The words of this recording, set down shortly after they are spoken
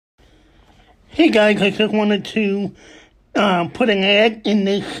Hey guys, I just wanted to put an ad in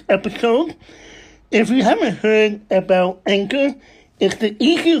this episode. If you haven't heard about Anchor, it's the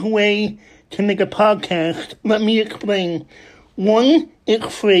easiest way to make a podcast. Let me explain. One,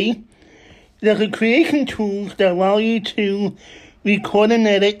 it's free. There's a creation tools that allow you to record and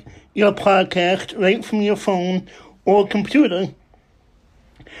edit your podcast right from your phone or computer.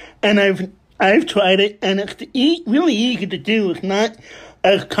 And I've tried it, and it's really easy to do. It's not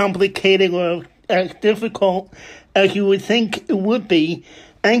as complicated or as difficult as you would think it would be.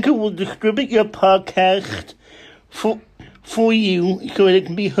 Anchor will distribute your podcast for you so it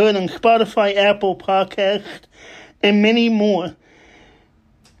can be heard on Spotify, Apple Podcasts, and many more.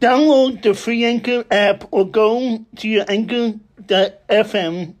 Download the free Anchor app or go to your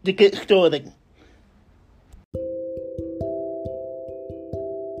anchor.fm to get started.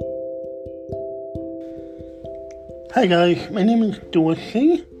 Hi guys, my name is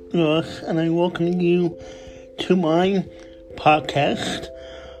Dorsey, and I welcome you to my podcast.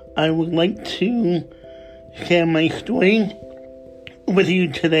 I would like to share my story with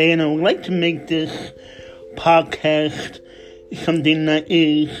you today, and I would like to make this podcast something that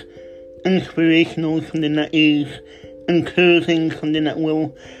is inspirational, something that is encouraging, something that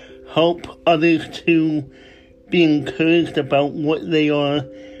will help others to be encouraged about what they are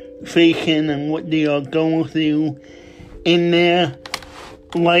facing and what they are going through in their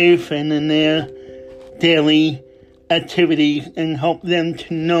life and in their daily activities, and help them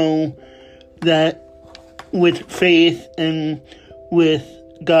to know that with faith and with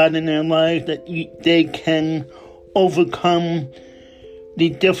God in their lives that they can overcome the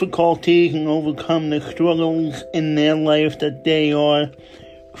difficulties and overcome the struggles in their life that they are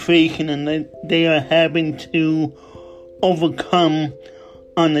facing and that they are having to overcome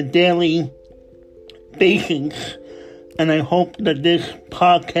on a daily basis. And I hope that this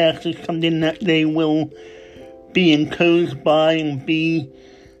podcast is something that they will be encouraged by and be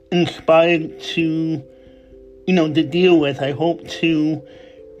inspired to, to deal with. I hope to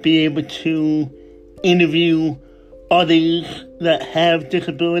be able to interview others that have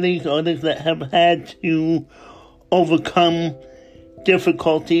disabilities, others that have had to overcome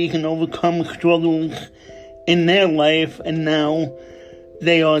difficulties and overcome struggles in their life, and now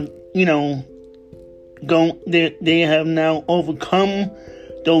they are, they have now overcome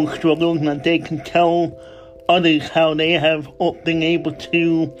those struggles, and that they can tell others how they have been able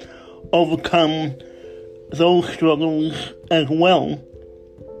to overcome those struggles as well.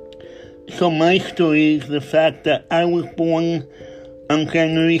 So my story is the fact that I was born on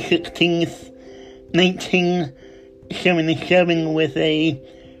January 16th, 1977 with a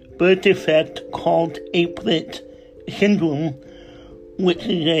birth defect called Aplet syndrome, which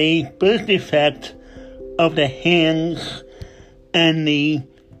is a birth defect of the hands and the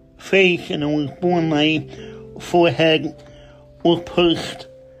face, and I was born, my forehead was pushed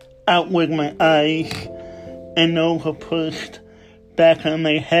outward, my eyes and nose were pushed back on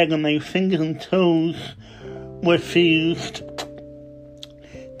my head, and my fingers and toes were fused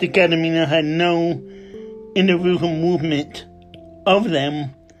together, meaning I had no individual movement of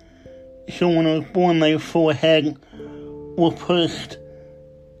them. So when I was born, my forehead was pushed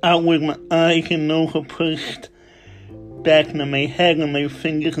outward, my eyes and nose were pushed back into my head, and my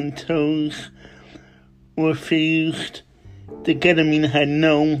fingers and toes were fused together, meaning I had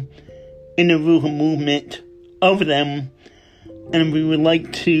no individual movement of them. And we would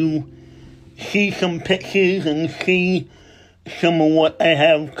like to see some pictures and see some of what I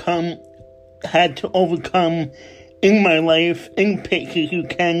have had to overcome in my life in pictures. You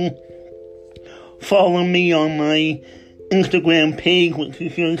can follow me on my Instagram page, which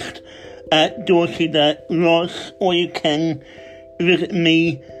is just at dorsey.ross, or you can visit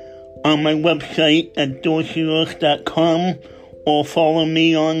me on my website at dorseyross.com, or follow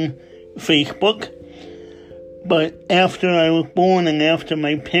me on Facebook. But after I was born, and after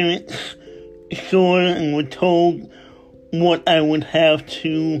my parents saw and were told what I would have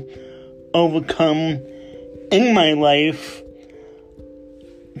to overcome in my life,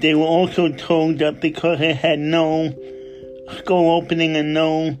 they were also told that because I had no skull opening and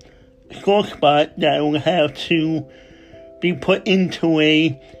no skull spot, that I would have to be put into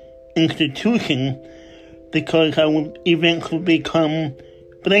a institution because I would eventually become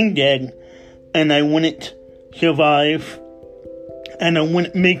brain dead, and I wouldn't survive, and I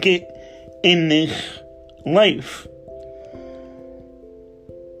wouldn't make it in this life.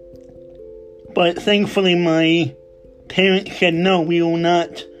 But thankfully my parents said, no, we will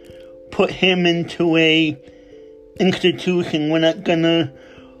not put him into a institution. We're not gonna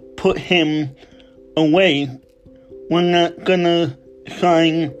put him away. We're not gonna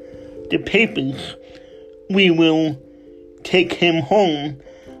sign the papers, we will take him home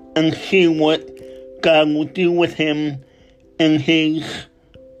and see what God will do with him in his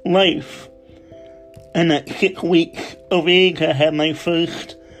life. And at 6 weeks of age, I had my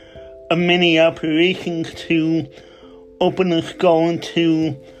first of many operations to open the skull and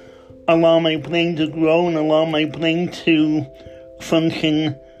to allow my brain to grow and allow my brain to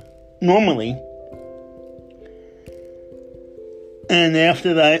function normally. And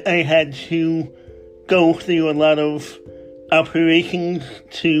after that, I had to go through a lot of operations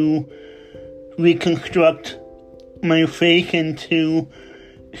to reconstruct my face and to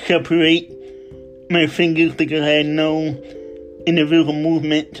separate my fingers because I had no individual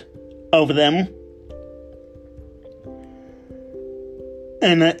movement of them.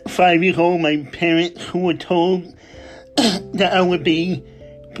 And at 5 years old, my parents, who were told that I would be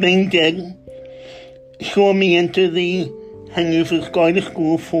brain dead, saw me enter the Henry's Garden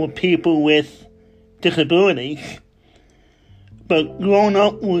School for people with disabilities. But growing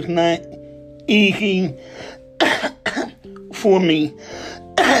up was not easy for me.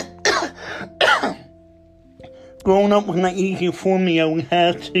 Growing up was not easy for me. I would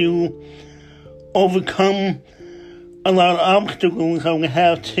have to overcome a lot of obstacles. I would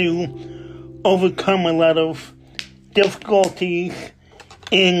have to overcome a lot of difficulties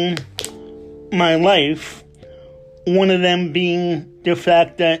in my life. One of them being the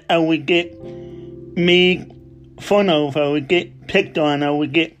fact that I would get made fun of, I would get picked on, I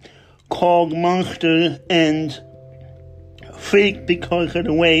would get called monster and freak because of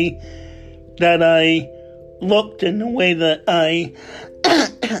the way that I looked and the way that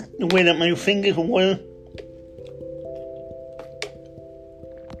the way that my fingers were.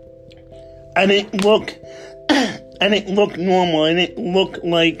 I didn't look normal. I didn't look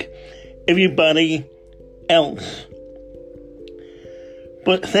like everybody else.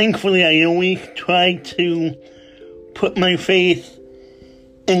 But thankfully, I always tried to put my faith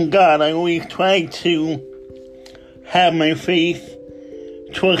in God. I always tried to have my faith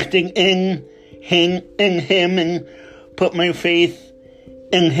trusting in Him, and put my faith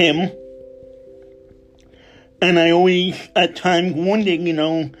in Him. And I always, at times,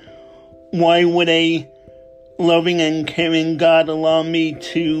 wondered, why would a loving and caring God allow me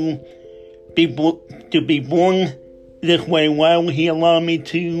to be born this way? Why would He allow me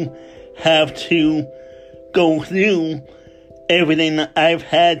to have to go through everything that I've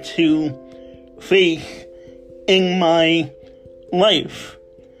had to face in my life?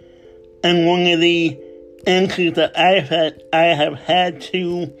 And one of the answers that I have had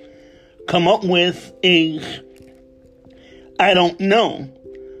to come up with is, I don't know.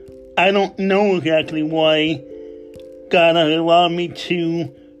 I don't know exactly why God has allowed me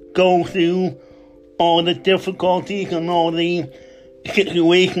to go through all the difficulties and all the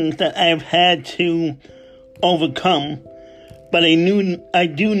situations that I've had to overcome. But I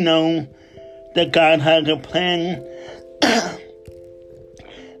do know that God has a plan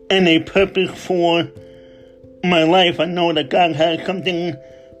and a purpose for my life. I know that God has something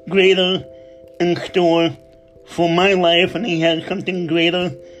greater in store for my life, and He has something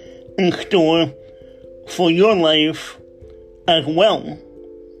greater in store for your life as well.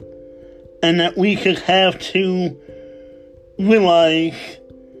 And that we should have to realize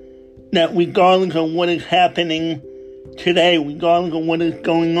that regardless of what is happening today, regardless of what is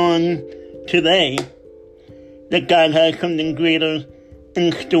going on today, that God has something greater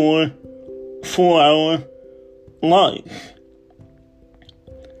in store for our lives.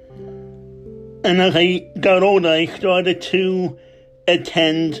 And as I got older, I started to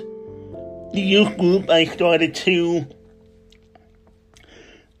attend the youth group. I started to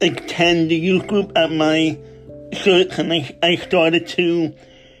attend the youth group at my church, and I started to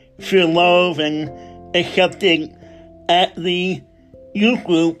feel love and accepted at the youth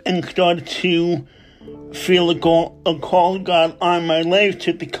group, and started to feel a call of God on my life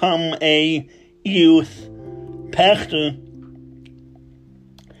to become a youth pastor.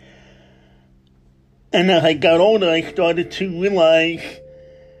 And as I got older, I started to realize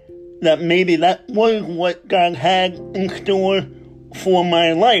that maybe that was what God had in store for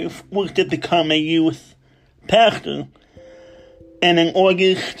my life, was to become a youth pastor. And in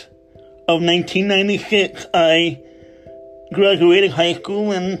August of 1996, I graduated high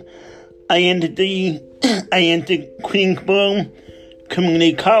school, and I entered Queensboro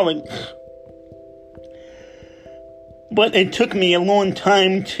Community College. But it took me a long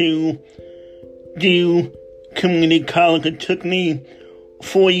time to do community college. It took me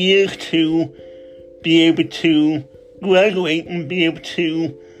 4 years to be able to graduate and be able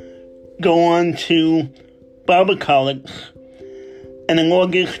to go on to Bible college. And in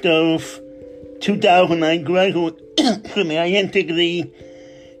August of 2000, I graduated, I entered the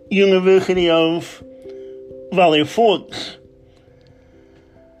University of Valley Forge.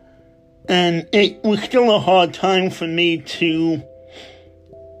 And it was still a hard time for me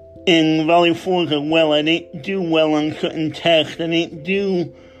in Valley Forge as well. I didn't do well on certain tests. I didn't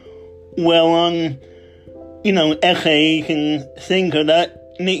do well on, essays and things of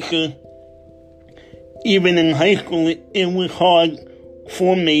that nature. Even in high school, it was hard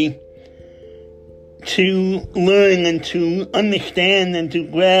for me to learn and to understand and to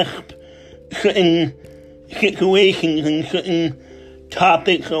grasp certain situations and certain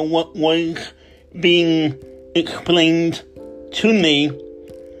topics or what was being explained to me.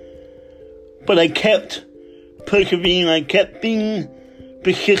 But I kept persevering. I kept being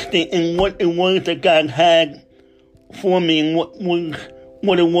persistent in what it was that God had for me and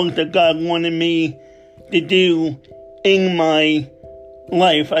what it was that God wanted me to do in my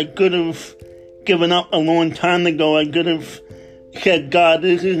life. I could have given up a long time ago. I could have said, God,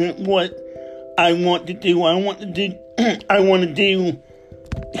 this isn't what I want to do. I want to do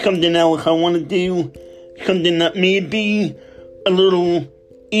something else. I want to do something that may be a little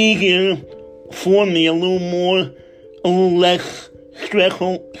easier for me, a little less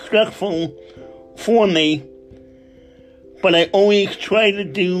stressful for me. But I always try to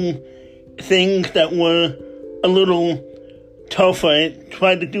do things that were a little tougher. I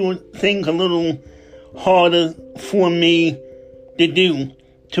tried to do things a little harder for me to do,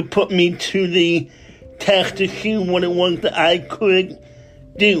 to put me to the test to see what it was that I could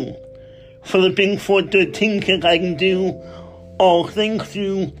do. Philippians 4:13 says, I can do all things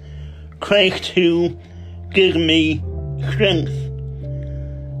through Christ who gives me strength.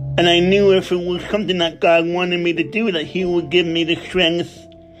 And I knew if it was something that God wanted me to do, that He would give me the strength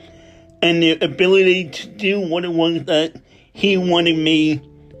and the ability to do what it was that He wanted me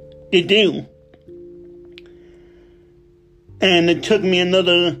to do. And it took me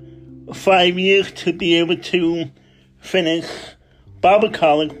another 5 years to be able to finish Bible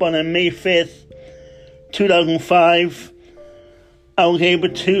college, but on May 5th, 2005, I was able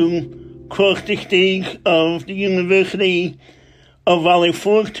to cross the stage of the University of Valley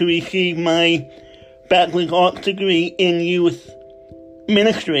Forge to receive my bachelor's arts degree in youth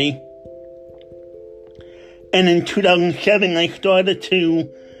ministry. And in 2007, I started to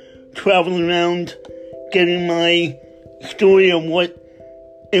travel around getting my story of what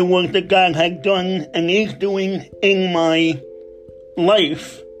it was that God had done and is doing in my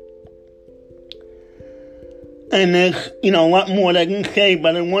life. And there's, a lot more that I can say,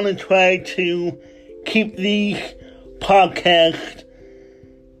 but I want to try to keep these podcasts,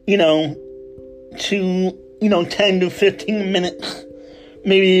 to, 10 to 15 minutes,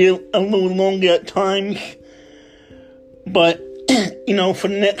 maybe a little longer at times. But, for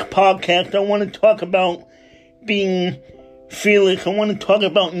the next podcast, I want to talk about being fearless. I want to talk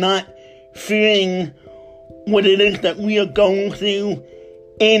about not fearing what it is that we are going through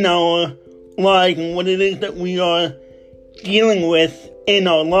in our lives and what it is that we are dealing with in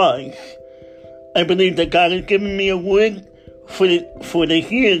our lives. I believe that God has given me a word for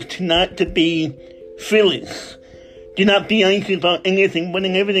this year to be fearless. Do not be anxious about anything, but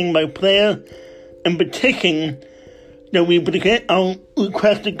in everything by prayer and petition that we present our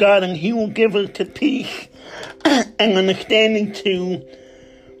request to God, and He will give us the peace and understanding to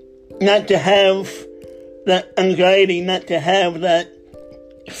not to have that anxiety, not to have that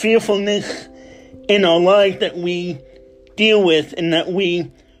fearfulness in our lives that we deal with and that we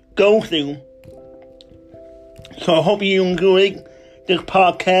go through. So I hope you enjoyed this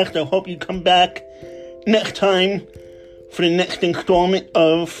podcast. I hope you come back next time for the next installment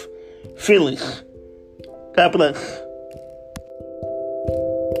of Fearless. God bless.